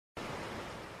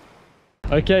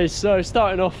Okay, so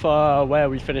starting off where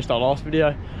we finished our last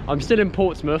video, I'm still in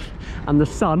Portsmouth and the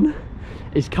sun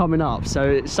is coming up.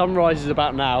 So sunrise is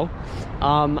about now,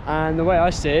 and the way I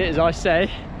see it is I say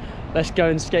let's go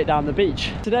and skate down the beach.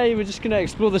 Today we're just going to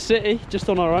explore the city just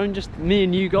on our own, just me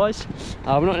and you guys.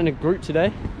 We're not in a group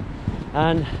today,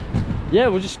 and yeah,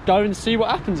 we'll just go and see what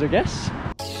happens, I guess.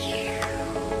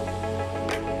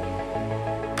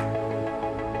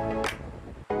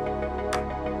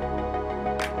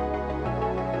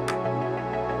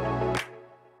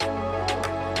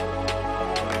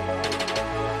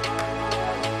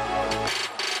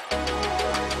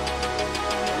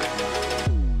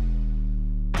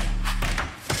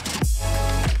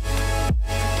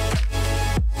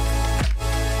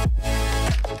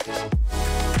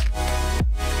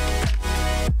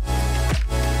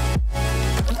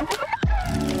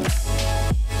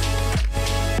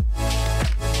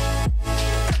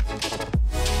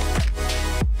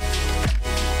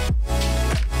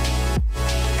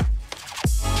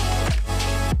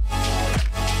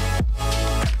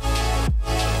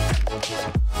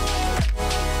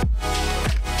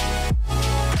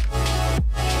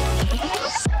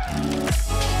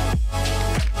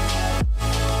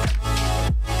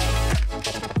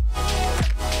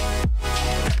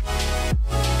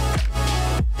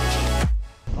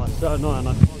 So annoying,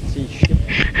 I can't see shit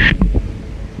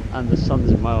and the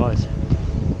sun's in my eyes.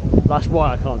 That's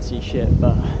why I can't see shit.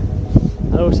 But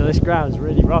also this ground's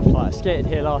really rough. Like, I skated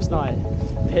here last night,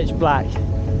 pitch black.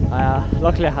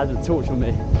 Luckily I had the torch on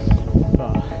me,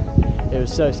 but it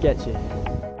was so sketchy.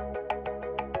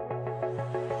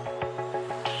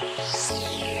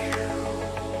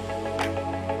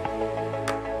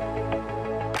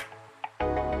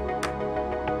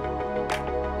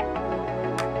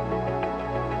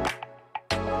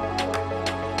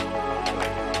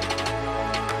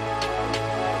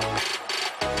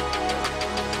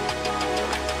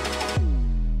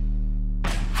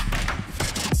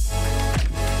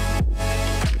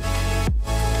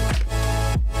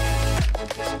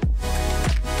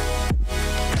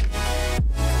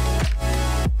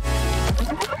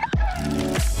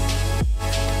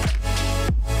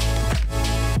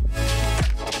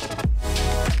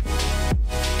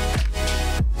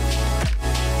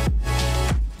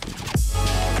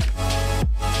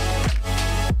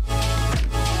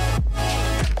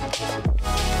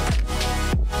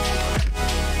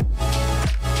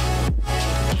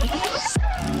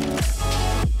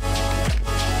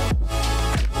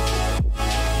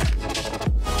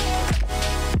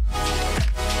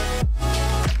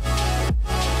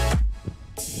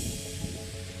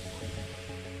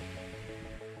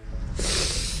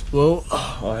 Well,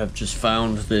 I have just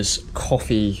found this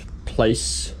coffee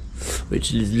place,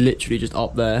 which is literally just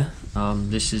up there.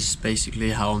 This is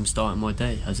basically how I'm starting my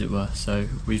day, as it were. So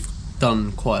we've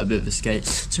done quite a bit of a skate.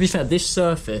 To be fair, this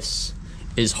surface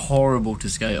is horrible to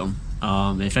skate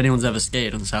on. If anyone's ever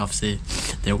skated on Southsea,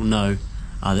 they will know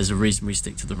there's a reason we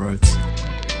stick to the roads.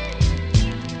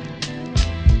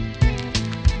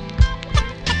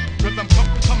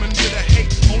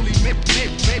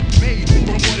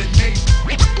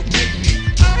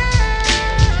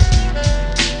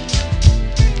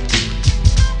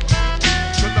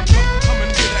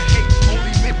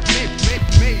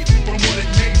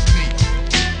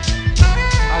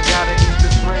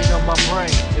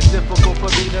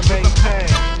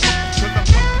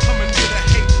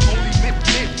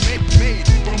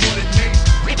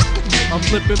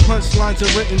 Flipping punchlines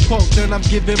and written quotes, and I'm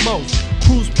giving most.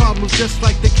 Cruise problems just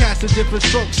like the cast of different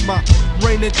strokes. My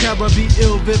reign and terror be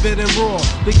ill, vivid and raw.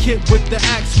 The kid with the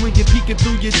axe swinging, peeking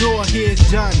through your door. Here's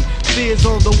Johnny. Fears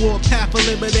on the warpath,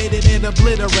 eliminated and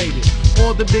obliterated.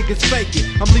 All the biggest faking.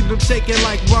 I'm leaving them shaking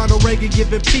like Ronald Reagan,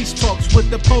 giving peace talks with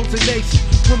the opposing nation.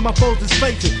 When my foes is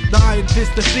facing the iron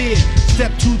fist of fear,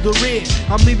 step to the rear.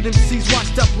 I'm leaving them seas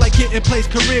washed up like hitting place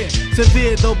career.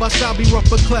 Severe though, my style be rough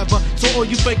but clever. So all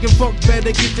you faking folk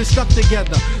better get your stuff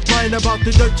together. Lying about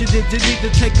the dirt you did, you need to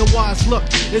take a wise look.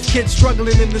 This kid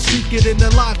struggling in the street, getting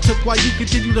their life took while you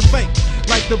continue to fake.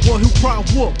 Like the boy who cried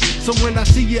wolf. So when I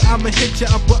see you, I'ma hit you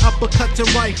up with uppercuts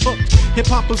and right hooks.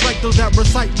 Hip-hoppers like those that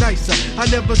recite nicer. I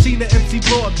never seen an MC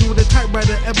blow up doing a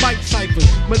typewriter and mic ciphers.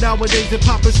 But nowadays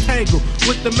hip-hoppers tangle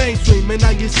with the mainstream. And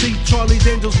now you see Charlie's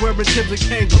Angels wearing Timbs and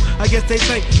Kangle. I guess they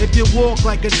think if you walk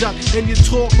like a duck and you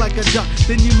talk like a duck,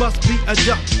 then you must be a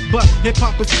duck. But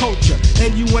hip-hop is culture,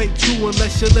 and you ain't true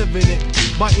unless you're living it.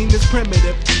 Biting is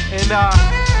primitive, and I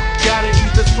gotta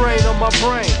eat the strain on my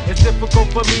brain. It's difficult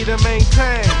for me to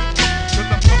maintain. Cause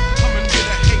I'm coming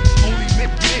with a hate only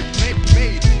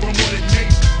made from what it made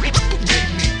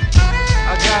me.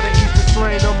 I gotta eat the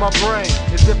strain on my brain.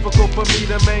 It's it's difficult for me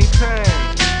to maintain.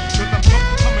 Cause I'm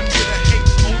coming with a hate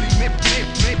only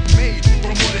made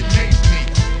from what it made me.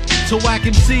 To whack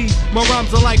MCs, my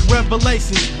rhymes are like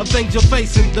revelations of things you're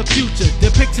facing, the future,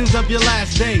 depictions of your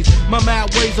last days. My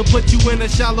mad ways will put you in a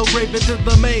shallow grave into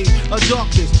the maze of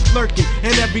darkness lurking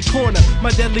in every corner.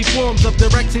 My deadly forms of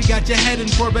direction got you heading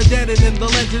for a dead end, and the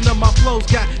legend of my flows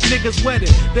got niggas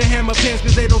wetted. They hammer pants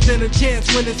cause they don't stand a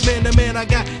chance when it's man to man. I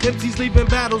got MCs leaving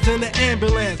battles in the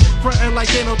ambulance, frontin' like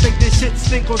they don't think this shit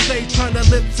stink on stage, trying to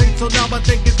lip sync. So now I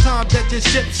think it's time that your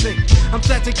shit sink. I'm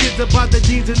snatching kids up by the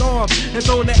jeans and arms and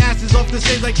throwing their asses off the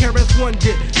stage like KRS-One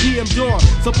did, DM Dawn.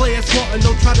 So play it smart and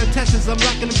don't try to test this. I'm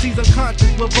knocking MCs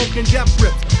unconscious with broken death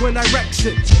rips when I wreck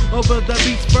shit over the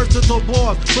beats, versatile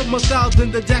bars. Put my styles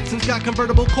in the Jacksons, got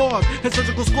convertible cars and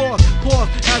surgical scores. Pause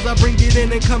as I bring it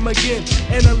in and come again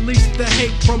and unleash the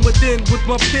hate from within with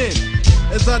my pen.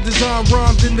 As I design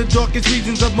rhymes in the darkest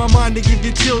regions of my mind to give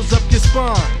you chills up your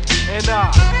spine. And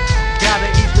I gotta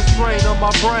ease the strain on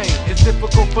my brain. It's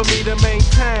difficult for me to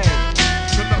maintain.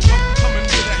 Cause I'm coming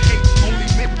with a hate only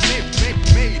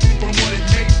made from what it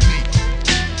made me.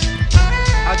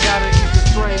 I gotta ease the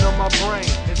strain on my brain.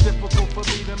 It's difficult for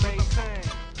me to maintain.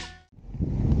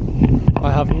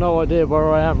 I have no idea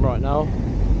where I am right now,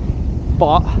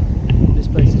 but this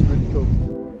place is really cool.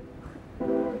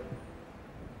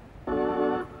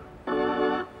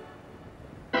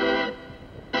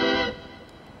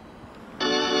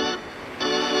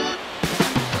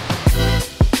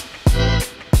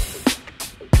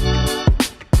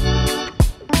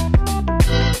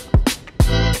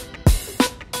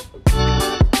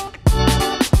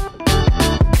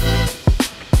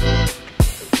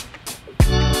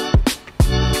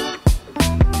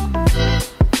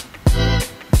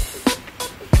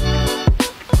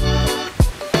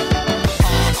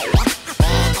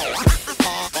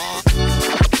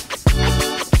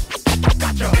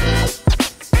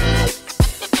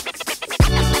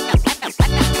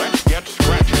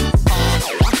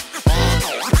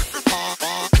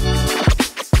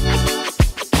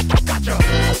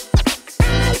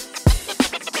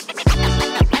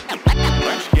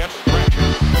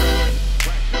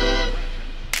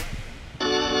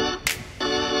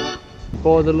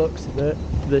 By the looks of it,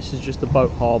 this is just a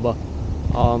boat harbour.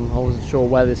 I wasn't sure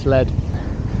where this led.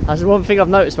 That's the one thing I've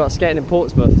noticed about skating in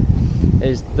Portsmouth,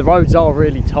 is the roads are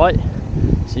really tight,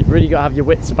 so you've really got to have your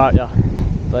wits about you.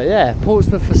 But yeah,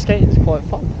 Portsmouth for skating is quite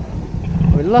fun.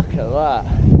 I mean, look at that.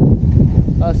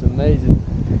 That's amazing.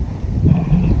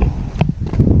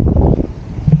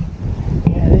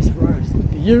 Yeah, this road is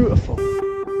beautiful.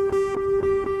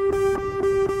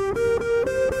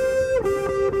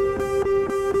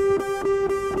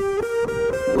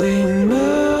 We move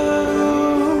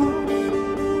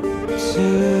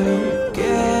together,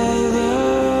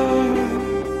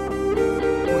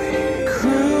 we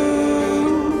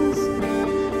cruise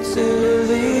to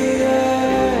the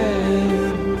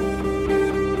end,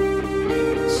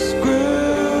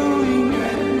 screwing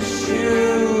and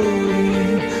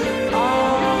shooting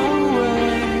our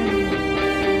way.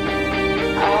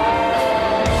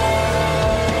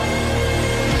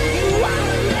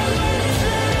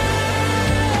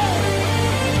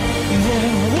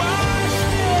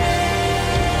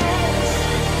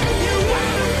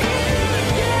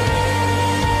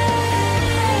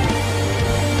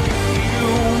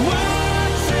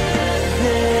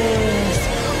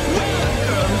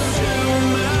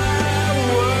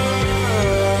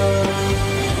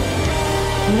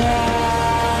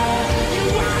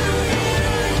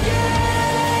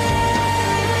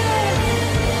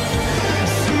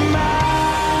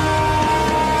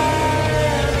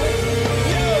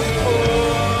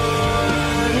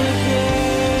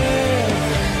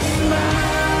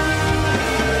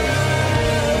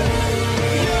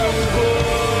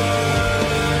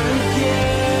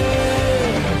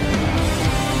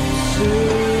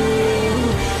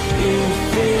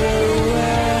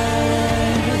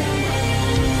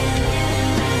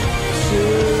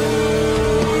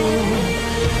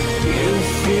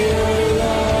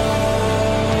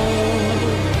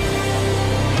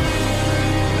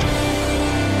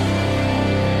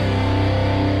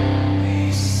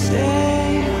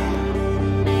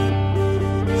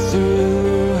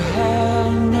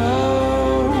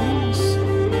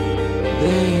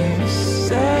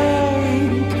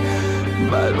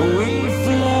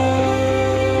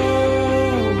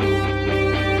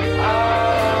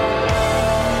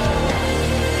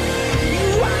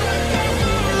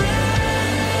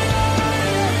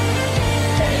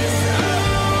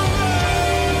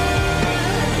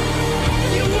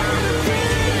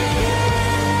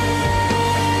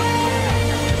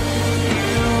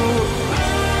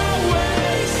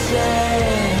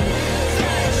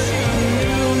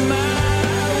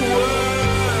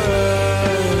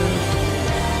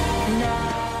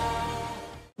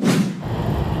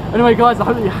 Anyway guys, I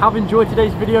hope that you have enjoyed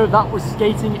today's video. That was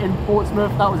skating in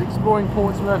Portsmouth, that was exploring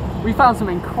Portsmouth. We found some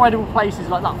incredible places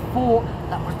like that fort.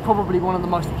 That was probably one of the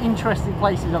most interesting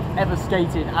places I've ever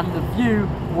skated, and the view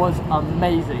was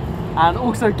amazing. And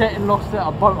also getting lost at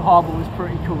a boat harbour was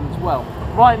pretty cool as well.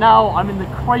 Right now I'm in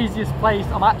the craziest place.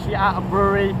 I'm actually at a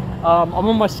brewery. I'm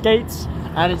on my skates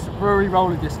and it's a brewery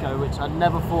roller disco, which I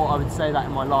never thought I would say that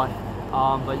in my life.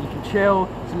 But you can chill,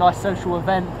 it's a nice social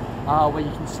event where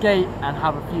you can skate and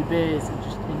have a few beers and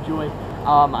just enjoy.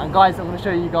 And guys, I'm going to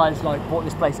show you guys like what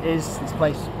this place is. This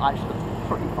place actually looks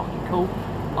pretty fucking cool.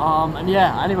 And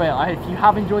yeah, anyway, if you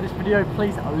have enjoyed this video,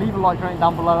 please leave a like rating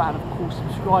down below, and of course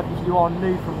subscribe if you are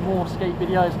new for more skate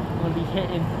videos. I'm going to be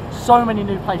hitting so many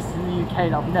new places in the UK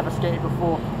that I've never skated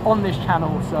before on this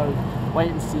channel, so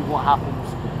wait and see what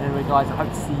happens. Anyway guys, I hope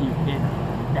to see you in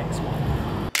the next one.